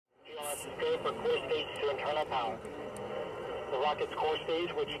Go for core stage to internal power. The rocket's core stage,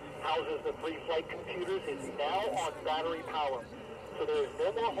 which houses the 3 flight computers, is now on battery power. So there is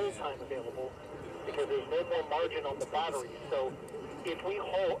no more hold time available because there's no more margin on the batteries. So if we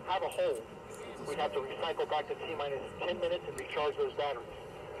have a hold, we'd have to recycle back to T-minus 10 minutes and recharge those batteries.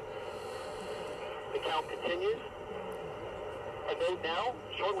 The count continues. A note now,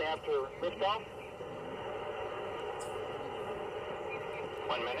 shortly after liftoff.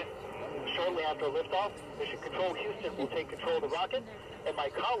 1 minute. Shortly after liftoff, Mission Control Houston will take control of the rocket, and my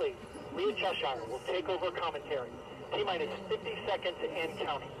colleague, Leah Cheshire, will take over commentary. T-minus 50 seconds and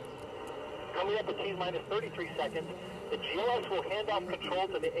counting. Coming up at T-minus 33 seconds, the GLS will hand off control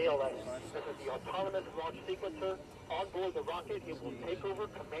to the ALS. This is the autonomous launch sequencer. On board the rocket, it will take over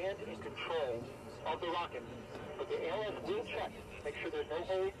command and control of the rocket. But the ALS will check, make sure there's no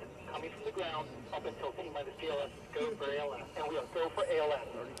holds coming from the ground up until T-minus GLS go for ALS. And we are go for ALS.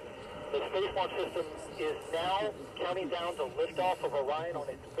 The Space Launch System is now counting down to liftoff of Orion on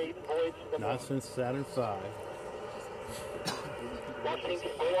its maiden voyage to the moon. Not since Saturn V. Launch team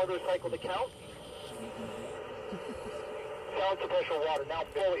can no longer cycle the count. Sound suppression water now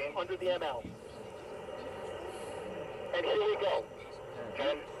flowing under the ML. And here we go.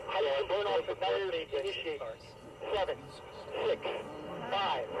 Hydrogen burn off the battery initiate. 7, 6,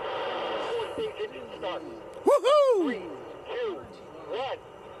 5, 4 stage engine start. Woohoo! 3, 2, 1.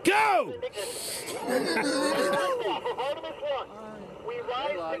 Go! Off of Artemis 1. We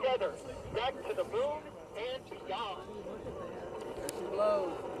rise together back to the moon and beyond.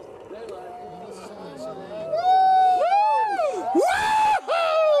 Woo!